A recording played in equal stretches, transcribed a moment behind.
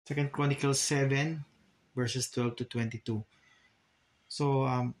Second Chronicles 7, verses 12 to 22.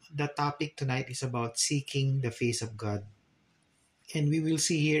 So the topic tonight is about seeking the face of God. And we will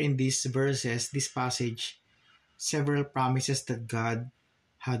see here in these verses, this passage, several promises that God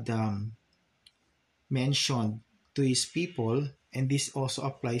had mentioned to his people. And this also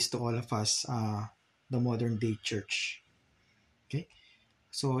applies to all of us, the modern day church. Okay,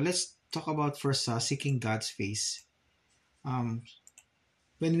 so let's talk about first seeking God's face. Um,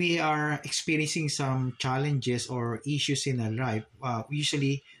 when we are experiencing some challenges or issues in our life,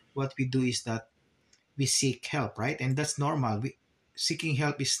 usually what we do is that we seek help, right? And that's normal. Seeking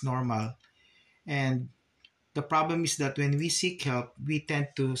help is normal. And the problem is that when we seek help, we tend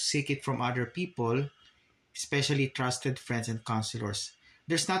to seek it from other people, especially trusted friends and counselors.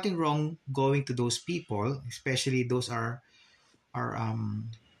 There's nothing wrong going to those people, especially those are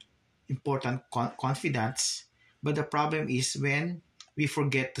important confidants. But the problem is when we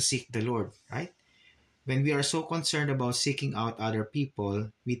forget to seek the Lord, right? When we are so concerned about seeking out other people,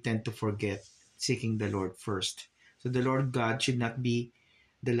 we tend to forget seeking the Lord first. So the Lord God should not be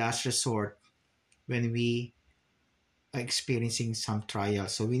the last resort when we are experiencing some trial.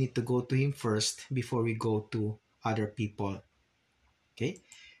 So we need to go to Him first before we go to other people. Okay?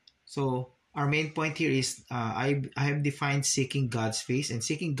 So our main point here is I have defined seeking God's face, and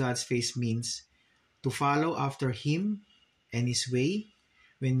seeking God's face means to follow after Him and His way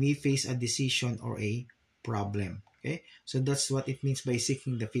when we face a decision or a problem. Okay, so that's what it means by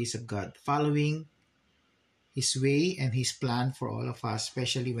seeking the face of God, following His way and His plan for all of us,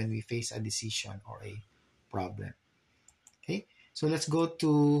 especially when we face a decision or a problem. Okay, so let's go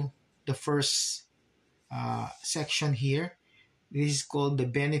to the first section here. This is called the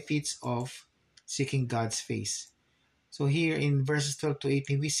benefits of seeking God's face. So here in verses 12 to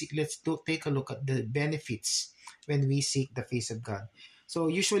 18, let's take a look at the benefits when we seek the face of God. So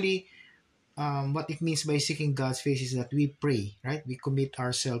usually, what it means by seeking God's face is that we pray, right? We commit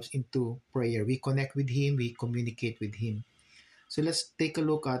ourselves into prayer. We connect with Him. We communicate with Him. So let's take a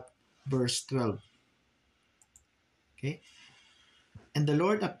look at verse 12. Okay. And the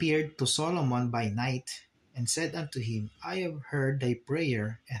Lord appeared to Solomon by night and said unto him, I have heard thy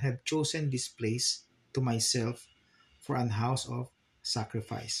prayer and have chosen this place to myself for an house of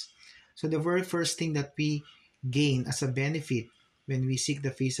sacrifice. So the very first thing that we gain as a benefit when we seek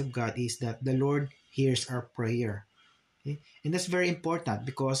the face of God is that the Lord hears our prayer. Okay? And that's very important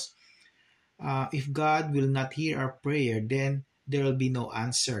because if God will not hear our prayer, then there will be no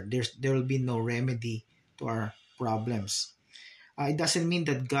answer. There will be no remedy to our problems. It doesn't mean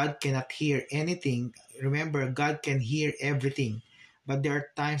that God cannot hear anything. Remember, God can hear everything. But there are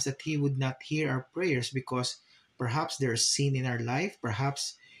times that He would not hear our prayers because perhaps there's sin in our life.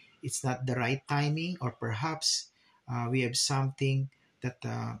 Perhaps it's not the right timing, or perhaps we have something that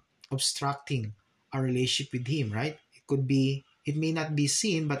obstructing our relationship with Him, right? It may not be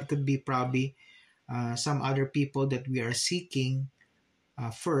sin, but it could be probably some other people that we are seeking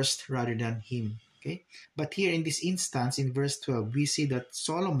first rather than Him. Okay, but here in this instance, in verse 12, we see that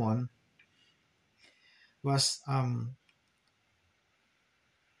Solomon was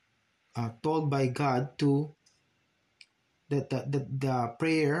told by God to that the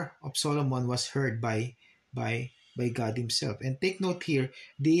prayer of Solomon was heard by God Himself. And take note here,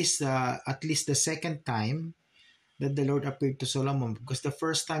 this at least the second time that the Lord appeared to Solomon, because the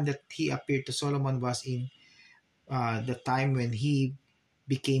first time that He appeared to Solomon was in the time when he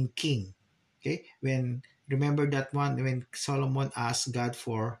became king. Okay, remember that one when Solomon asked God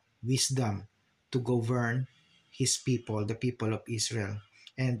for wisdom to govern his people, the people of Israel.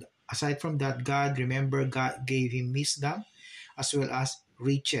 And aside from that, God gave him wisdom as well as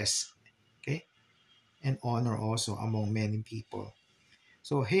riches, okay, and honor also among many people.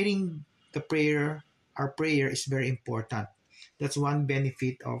 So hearing our prayer is very important. That's one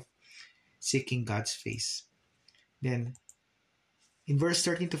benefit of seeking God's face. Then in verse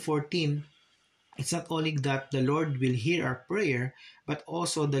 13 to 14, it's not only that the Lord will hear our prayer, but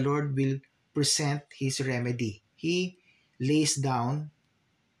also the Lord will present His remedy. He lays down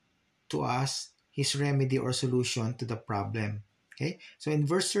to us His remedy or solution to the problem. Okay? So in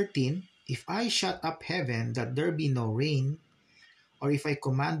verse 13, if I shut up heaven that there be no rain, or if I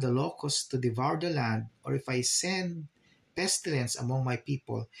command the locusts to devour the land, or if I send pestilence among my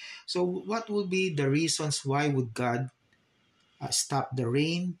people. So what would be the reasons why would God stop the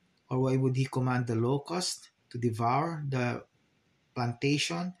rain, or why would He command the locust to devour the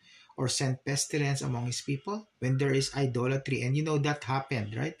plantation, or send pestilence among His people when there is idolatry? And that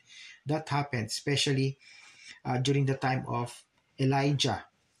happened, right? That happened, especially during the time of Elijah.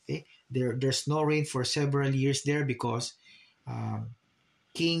 Okay? There's no rain for several years there because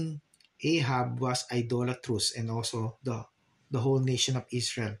King Ahab was idolatrous, and also the whole nation of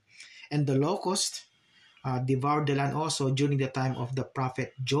Israel. And the locust devoured the land also during the time of the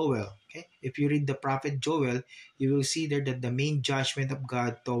prophet Joel. Okay? If you read the prophet Joel, you will see there that the main judgment of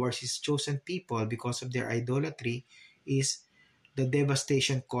God towards his chosen people because of their idolatry is the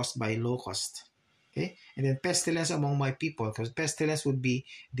devastation caused by locust. Okay? And then pestilence among my people, because pestilence would be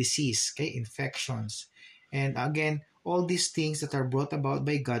disease, okay, infections. And again, all these things that are brought about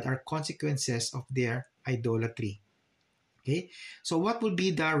by God are consequences of their idolatry. Okay? So what will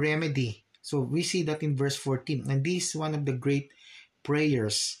be the remedy? So we see that in verse 14. And this is one of the great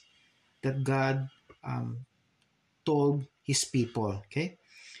prayers that God told his people. Okay?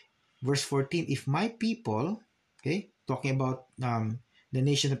 Verse 14, if my people, okay, talking about the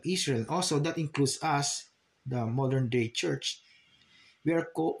nation of Israel, also that includes us, the modern day church,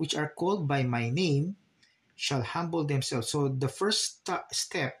 which are called by my name, shall humble themselves. So the first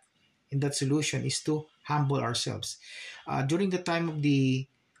step in that solution is to humble ourselves. During the time of the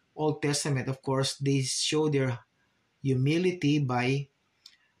Old Testament, of course, they show their humility by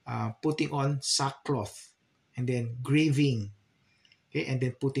putting on sackcloth and then grieving, okay, and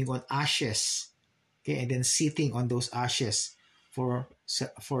then putting on ashes, okay, and then sitting on those ashes for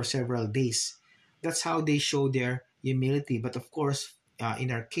several days. That's how they show their humility. But of course,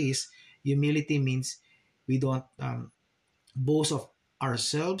 in our case, humility means we don't boast of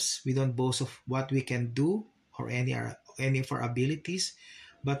ourselves. We don't boast of what we can do or any of our abilities,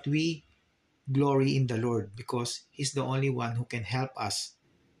 but we glory in the Lord because He's the only one who can help us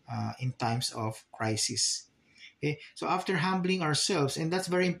in times of crisis. Okay, so after humbling ourselves, and that's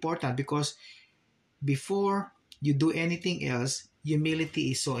very important because before you do anything else,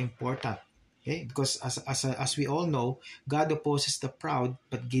 humility is so important. Okay, because as we all know, God opposes the proud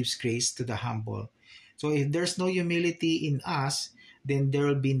but gives grace to the humble. So if there's no humility in us, then there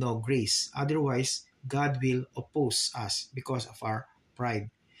will be no grace. Otherwise, God will oppose us because of our pride.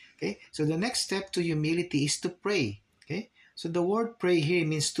 Okay, so the next step to humility is to pray. Okay, so the word pray here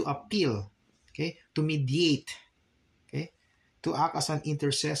means to appeal, okay, to mediate, okay, to act as an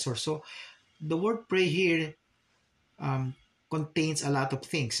intercessor. So the word pray here um, contains a lot of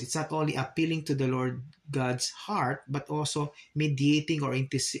things. It's not only appealing to the Lord God's heart, but also mediating or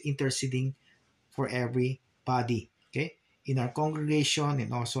interceding for everybody, okay, in our congregation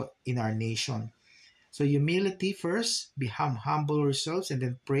and also in our nation. So humility first, become humble ourselves, and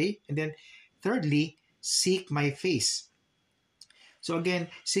then pray, and then thirdly, seek my face. So again,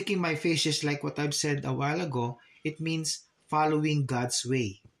 seeking my face, just like what I've said a while ago, it means following God's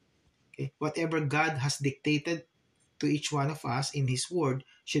way. Okay? Whatever God has dictated to each one of us in His Word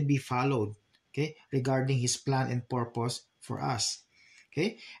should be followed, okay, regarding His plan and purpose for us.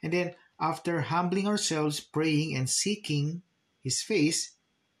 Okay, and then after humbling ourselves, praying, and seeking His face,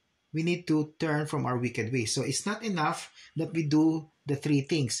 we need to turn from our wicked ways. So it's not enough that we do the three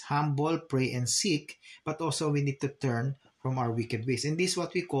things humble, pray, and seek, but also we need to turn from our wicked ways. And this is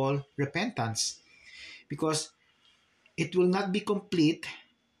what we call repentance because it will not be complete.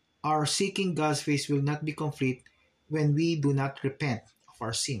 Our seeking God's face will not be complete when we do not repent of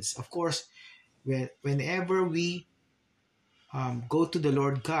our sins. Of course, whenever we go to the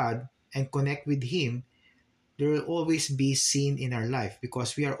Lord God and connect with Him, there will always be sin in our life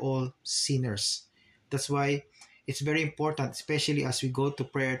because we are all sinners. That's why it's very important, especially as we go to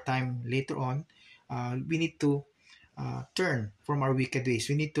prayer time later on, we need to turn from our wicked ways.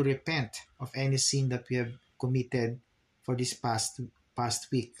 We need to repent of any sin that we have committed for this past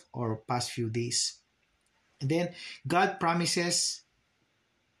week or past few days. And then God promises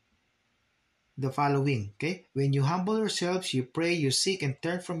the following, okay? When you humble yourselves, you pray, you seek, and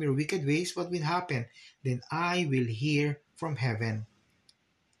turn from your wicked ways, what will happen? Then I will hear from heaven.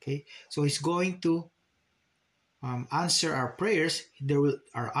 Okay? So He's going to answer our prayers.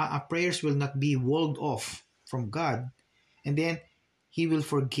 Our prayers will not be walled off from God. And then He will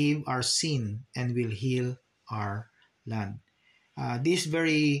forgive our sin and will heal our land. This is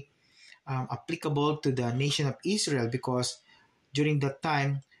very applicable to the nation of Israel because during that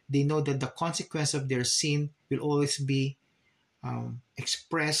time, they know that the consequence of their sin will always be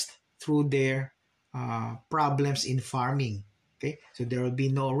expressed through their problems in farming. Okay, so there will be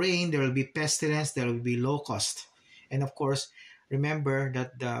no rain, there will be pestilence, there will be locust, and of course, remember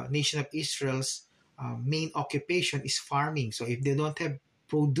that the nation of Israel's main occupation is farming. So if they don't have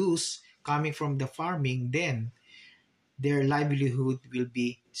produce coming from the farming, then their livelihood will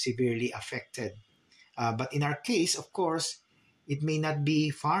be severely affected. But in our case, of course, it may not be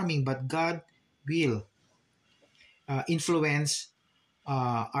farming, but God will influence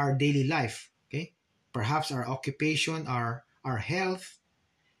our daily life. Okay, perhaps our occupation, our health,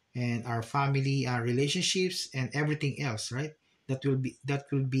 and our family, our relationships, and everything else, right? That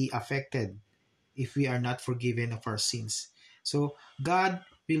will be affected if we are not forgiven of our sins. So God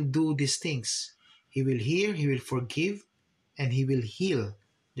will do these things. He will hear, He will forgive, and He will heal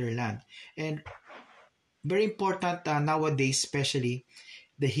their land. And very important nowadays, especially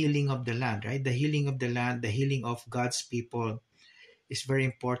the healing of the land, right? The healing of the land, the healing of God's people is very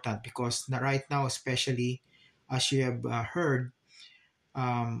important because right now, especially as you have heard,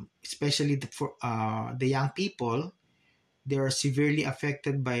 especially for the young people, they are severely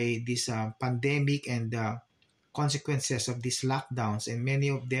affected by this pandemic and the consequences of these lockdowns, and many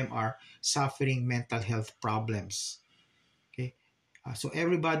of them are suffering mental health problems. Okay, so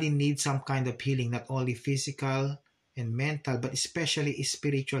everybody needs some kind of healing, not only physical and mental, but especially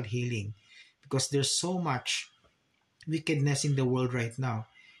spiritual healing, because there's so much wickedness in the world right now.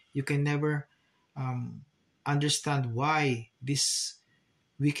 You can never um, understand why this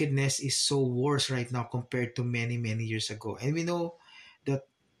wickedness is so worse right now compared to many many years ago. And we know that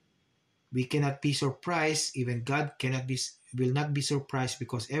we cannot be surprised. Even God cannot be will not be surprised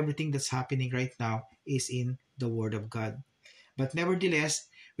because everything that's happening right now is in the Word of God. But nevertheless,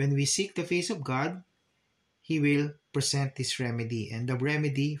 when we seek the face of God, He will present this remedy, and the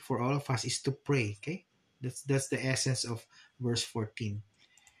remedy for all of us is to pray. Okay, that's the essence of verse 14.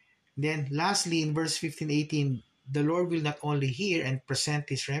 Then lastly, in verse 15, 18, the Lord will not only hear and present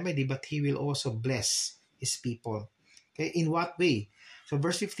his remedy, but he will also bless his people. Okay, in what way? So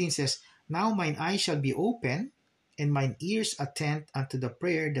verse 15 says, now mine eyes shall be open, and mine ears attend unto the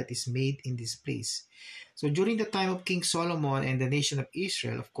prayer that is made in this place. So during the time of King Solomon and the nation of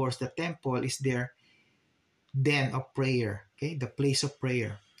Israel, of course, the temple is their den of prayer, okay, the place of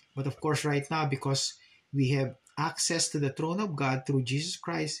prayer. But of course, right now, because we have access to the throne of God through Jesus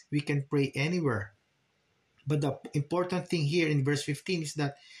Christ, we can pray anywhere. But the important thing here in verse 15 is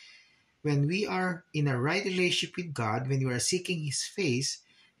that when we are in a right relationship with God, when we are seeking His face,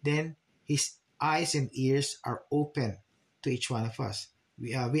 then His eyes and ears are open to each one of us.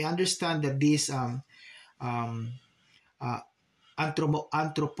 We understand that this um, uh,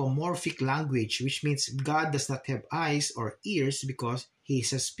 anthropomorphic language, which means God does not have eyes or ears because He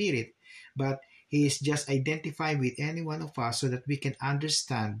is a spirit, but He is just identifying with any one of us so that we can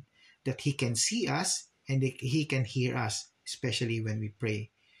understand that He can see us and that He can hear us, especially when we pray.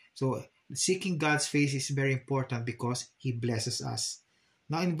 So, seeking God's face is very important because He blesses us.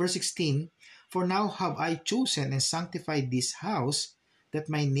 Now, in verse 16, for now have I chosen and sanctified this house that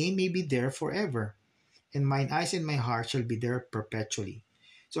my name may be there forever, and mine eyes and my heart shall be there perpetually.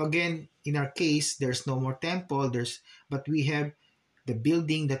 So again, in our case, there's no more temple, but we have the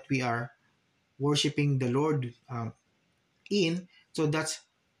building that we are worshiping the Lord in. So that's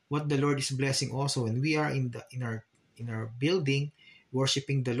what the Lord is blessing also. And we are in our building,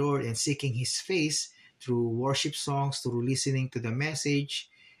 worshiping the Lord and seeking His face through worship songs, through listening to the message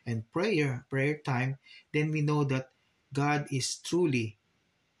and prayer time. Then we know that God is truly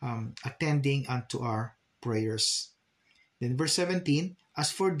attending unto our prayers. Then verse 17,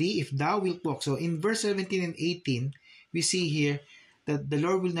 as for thee, if thou wilt walk. So in verse 17 and 18, we see here that the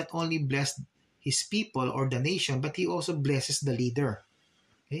Lord will not only bless his people or the nation, but he also blesses the leader.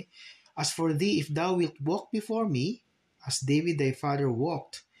 Okay? As for thee, if thou wilt walk before me, as David thy father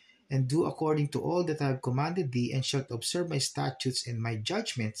walked, and do according to all that I have commanded thee, and shalt observe my statutes and my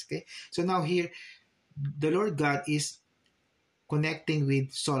judgments. Okay? So now here, the Lord God is connecting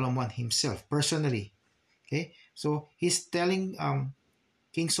with Solomon himself personally. Okay, so he's telling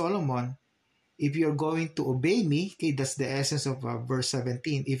King Solomon, if you're going to obey me, okay, that's the essence of verse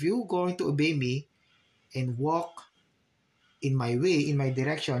 17. If you're going to obey me and walk in my way, in my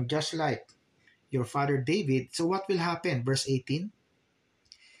direction, just like your father David, so what will happen? Verse 18,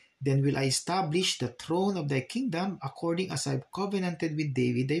 then will I establish the throne of thy kingdom according as I've covenanted with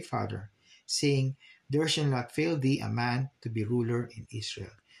David thy father, saying, there shall not fail thee a man to be ruler in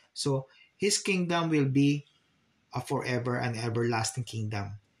Israel. So his kingdom will be a forever and everlasting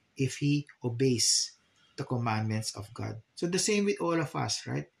kingdom if he obeys the commandments of God. So the same with all of us,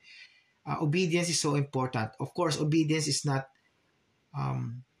 right? Obedience is so important. Of course, obedience is not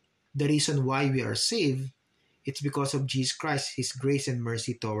um, the reason why we are saved. It's because of Jesus Christ, His grace and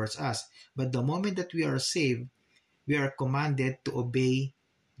mercy towards us. But the moment that we are saved, we are commanded to obey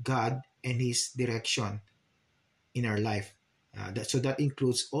God and His direction in our life. So that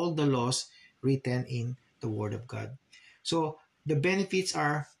includes all the laws written in the Word of God. So the benefits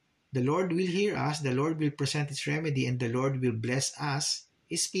are the Lord will hear us, the Lord will present His remedy, and the Lord will bless us,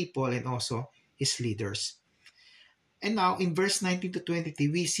 His people, and also His leaders. And now in verse 19 to 23,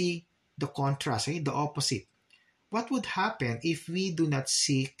 we see the contrast, the opposite. what would happen if we do not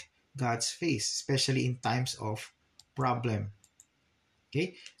seek God's face, especially in times of problem?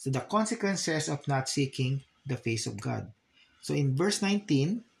 Okay, so the consequences of not seeking the face of God. So in verse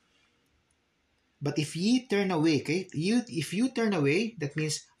 19, but if ye turn away, okay, if you turn away, that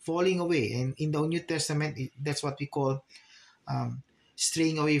means falling away. And in the New Testament, that's what we call um,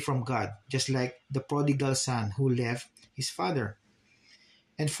 straying away from God, just like the prodigal son who left his father.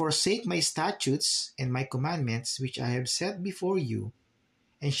 And forsake my statutes and my commandments, which I have set before you,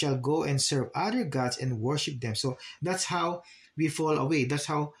 and shall go and serve other gods and worship them. So that's how we fall away. That's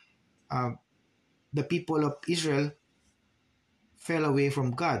how uh, the people of Israel fell away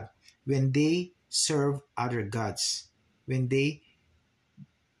from God when they serve other gods, when they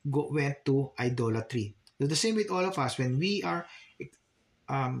went to idolatry. So the same with all of us. When we are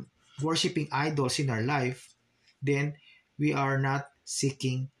um, worshiping idols in our life, then we are not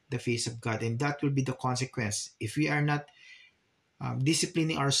seeking the face of God. And that will be the consequence. If we are not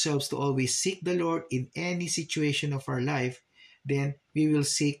disciplining ourselves to always seek the Lord in any situation of our life, then we will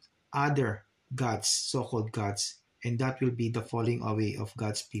seek other gods, so-called gods, and that will be the falling away of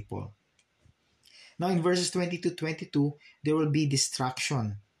God's people. Now in verses 20 to 22, there will be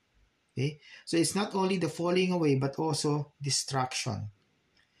distraction. Okay? So it's not only the falling away, but also distraction.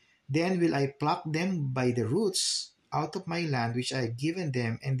 Then will I pluck them by the roots out of my land which I have given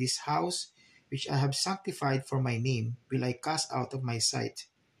them, and this house which I have sanctified for my name will I cast out of my sight,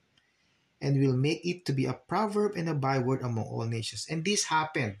 and will make it to be a proverb and a byword among all nations. And this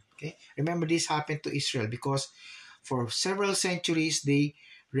happened. Okay? Remember, this happened to Israel because for several centuries they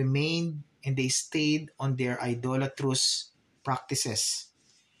remained and they stayed on their idolatrous practices.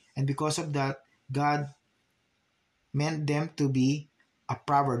 And because of that, God meant them to be a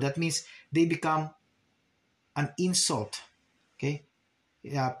proverb. That means they become an insult. Okay?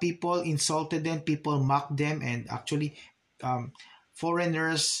 People insulted them, people mocked them, and actually um,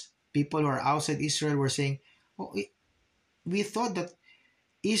 foreigners, people who are outside Israel were saying, oh, we thought that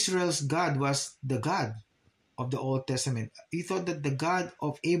Israel's God was the God of the Old Testament. We thought that the God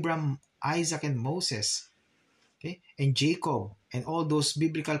of Abraham, Isaac, and Moses, okay, and Jacob, and all those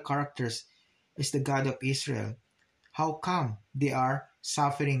biblical characters is the God of Israel. How come they are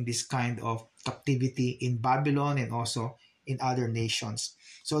suffering this kind of captivity in Babylon and also in other nations?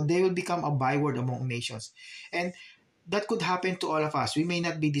 So they will become a byword among nations. And that could happen to all of us. We may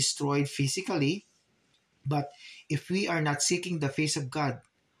not be destroyed physically, but if we are not seeking the face of God,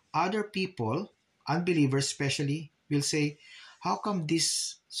 other people, unbelievers especially, will say, how come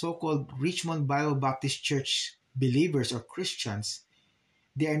these so-called Richmond Bible Baptist Church believers or Christians,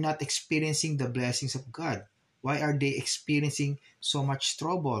 they are not experiencing the blessings of God? Why are they experiencing so much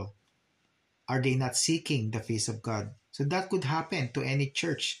trouble? Are they not seeking the face of God? So that could happen to any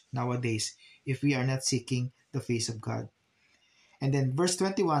church nowadays if we are not seeking the face of God. And then verse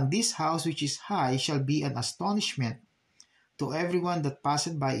 21, this house which is high shall be an astonishment to everyone that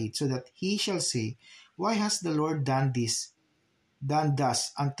passeth by it, so that he shall say, why has the Lord done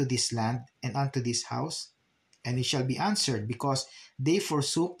thus unto this land and unto this house? And it shall be answered, because they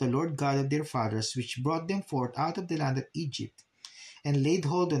forsook the Lord God of their fathers, which brought them forth out of the land of Egypt, and laid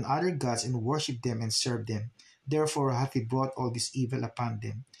hold on other gods, and worshipped them, and served them. Therefore hath he brought all this evil upon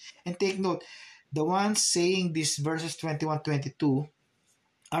them. And take note, the ones saying these verses 21, 22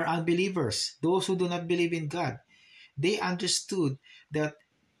 are unbelievers, those who do not believe in God. They understood that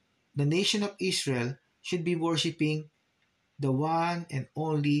the nation of Israel should be worshiping the one and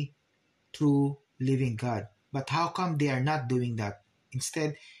only true living God. But how come they are not doing that?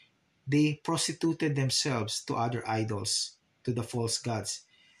 Instead, they prostituted themselves to other idols, to the false gods.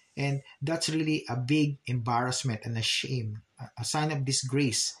 And that's really a big embarrassment and a shame, a sign of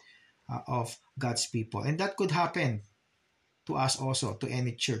disgrace of God's people. And that could happen to us also, to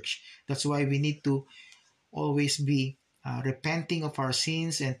any church. That's why we need to always be repenting of our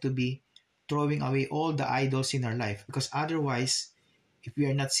sins and to be throwing away all the idols in our life. Because otherwise, if we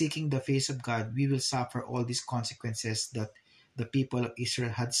are not seeking the face of God, we will suffer all these consequences that the people of Israel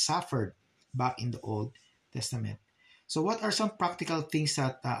had suffered back in the Old Testament. So what are some practical things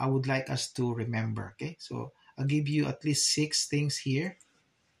that I would like us to remember? Okay, so I'll give you at least 6 things here.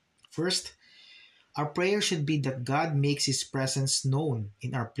 First, our prayer should be that God makes His presence known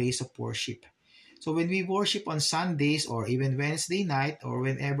in our place of worship. So when we worship on Sundays or even Wednesday night or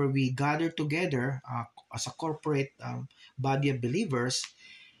whenever we gather together as a corporate body of believers,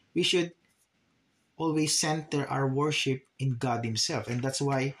 we should always center our worship in God Himself. And that's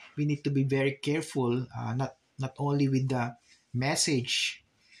why we need to be very careful, not only with the message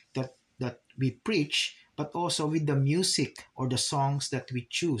that we preach, but also with the music or the songs that we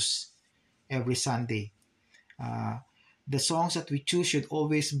choose every Sunday. Uh, the songs that we choose should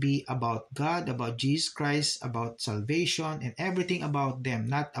always be about God, about Jesus Christ, about salvation, and everything about them,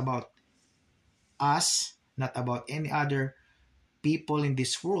 not about us, not about any other people in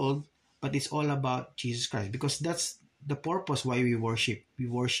this world, but it's all about Jesus Christ, because that's the purpose why we worship. We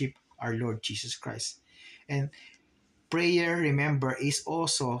worship our Lord Jesus Christ. And prayer, remember, is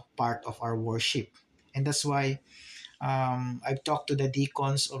also part of our worship. And that's why I've talked to the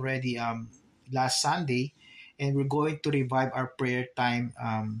deacons already last Sunday, and we're going to revive our prayer time,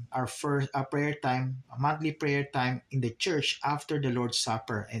 our first prayer time, a monthly prayer time in the church after the Lord's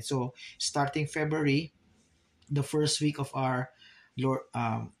Supper. And so, starting February, the first week of our Lord,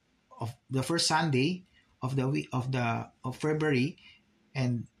 of the first Sunday of the week of February,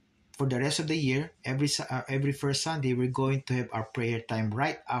 and for the rest of the year, every first Sunday, we're going to have our prayer time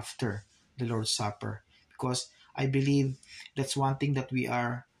right after the Lord's Supper, because I believe that's one thing that we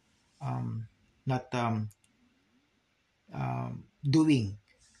are not doing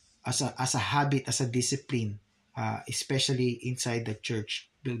as a habit, as a discipline, especially inside the church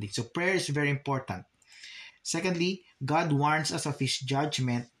building. So prayer is very important. Secondly, God warns us of His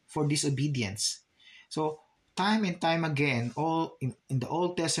judgment for disobedience. So time and time again, all in the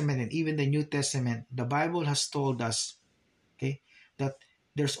Old Testament and even the New Testament, the Bible has told us, okay, that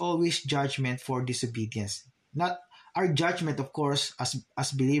there's always judgment for disobedience. Not our judgment, of course,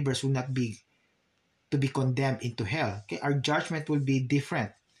 as believers will not be to be condemned into hell. Okay, our judgment will be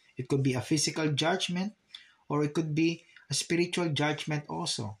different. It could be a physical judgment, or it could be a spiritual judgment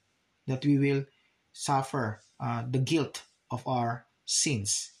also, that we will suffer the guilt of our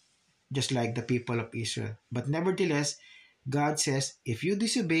sins, just like the people of Israel. But nevertheless, God says, if you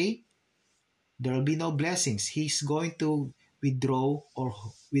disobey, there will be no blessings. He's going to withdraw or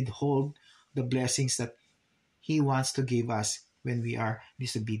withhold the blessings that He wants to give us when we are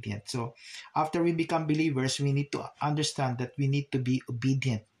disobedient. So after we become believers, we need to understand that we need to be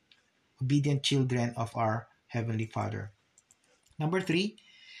obedient children of our Heavenly Father. Number three,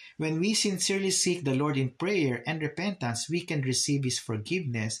 when we sincerely seek the Lord in prayer and repentance, we can receive His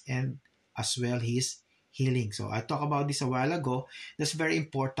forgiveness and as well His healing. So I talked about this a while ago. That's very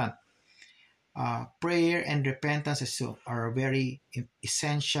important. Prayer and repentance are very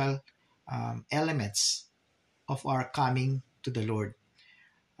essential elements of our coming to the Lord.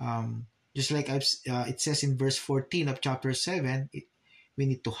 Just like it says in verse 14 of chapter 7, we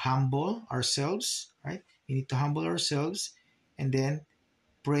need to humble ourselves, right? We need to humble ourselves and then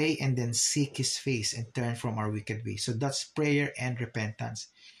pray and then seek His face and turn from our wicked ways. So that's prayer and repentance.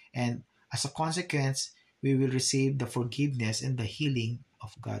 And as a consequence, we will receive the forgiveness and the healing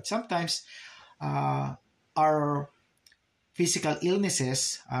of God. Sometimes our physical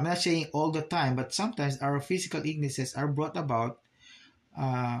illnesses, I'm not saying all the time, but sometimes our physical illnesses are brought about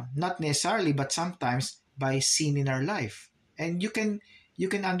not necessarily, but sometimes by sin in our life. And you can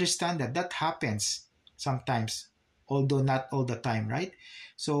understand that happens sometimes, although not all the time, right?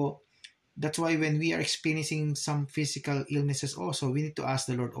 So that's why when we are experiencing some physical illnesses also, we need to ask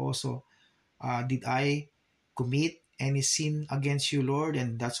the Lord also, did I commit any sin against you, Lord?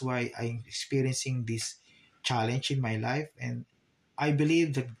 And that's why I'm experiencing this challenge in my life. And I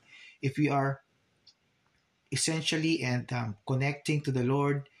believe that if we are essentially and connecting to the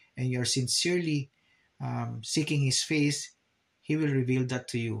Lord, and you're sincerely seeking His face, He will reveal that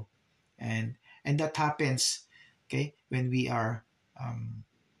to you. And that happens, okay, when we are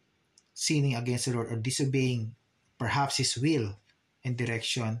sinning against the Lord or disobeying perhaps His will and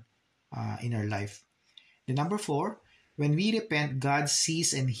direction in our life. The number four, when we repent, God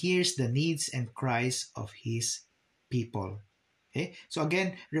sees and hears the needs and cries of His people. Okay, so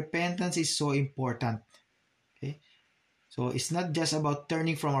again, repentance is so important. Okay, so it's not just about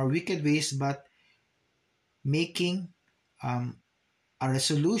turning from our wicked ways, but making um, a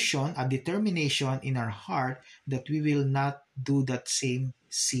resolution, a determination in our heart that we will not do that same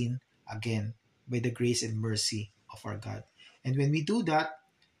sin again by the grace and mercy of our God. And when we do that,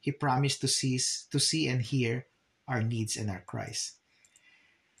 He promised to see and hear our needs and our cries.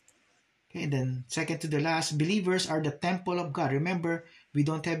 Okay, and then second to the last, believers are the temple of God. Remember, we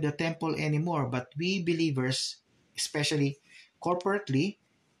don't have the temple anymore, but we believers, especially corporately,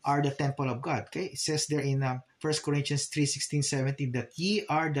 are the temple of God. Okay, it says there in 1 Corinthians 3:16-17 that ye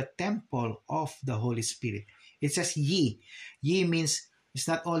are the temple of the Holy Spirit. It says ye. Ye means it's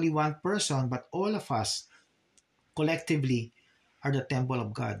not only one person, but all of us collectively are the temple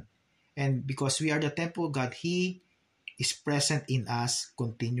of God. And because we are the temple of God, He is present in us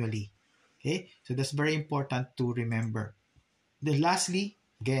continually. Okay, so that's very important to remember. Then lastly,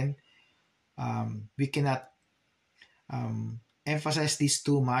 again, we cannot emphasize this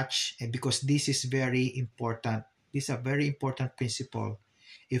too much, and because this is very important. This is a very important principle.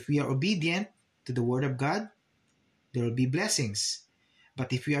 If we are obedient to the word of God, there will be blessings.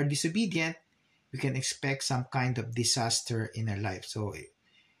 But if we are disobedient, we can expect some kind of disaster in our life. So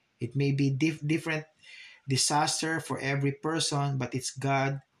it may be different disaster for every person, but it's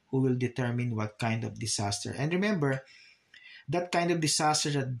God who will determine what kind of disaster. And remember, that kind of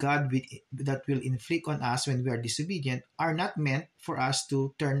disaster that will inflict on us when we are disobedient are not meant for us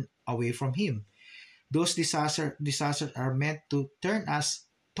to turn away from Him. Those disasters are meant to turn us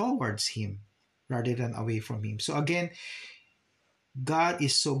towards Him rather than away from Him. So again, God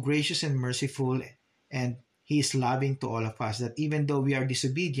is so gracious and merciful, and He is loving to all of us, that even though we are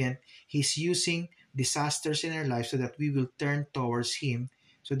disobedient, He's using disasters in our life so that we will turn towards Him,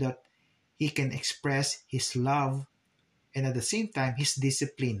 so that He can express His love and at the same time His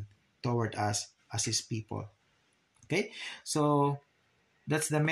discipline toward us as His people. Okay, so that's the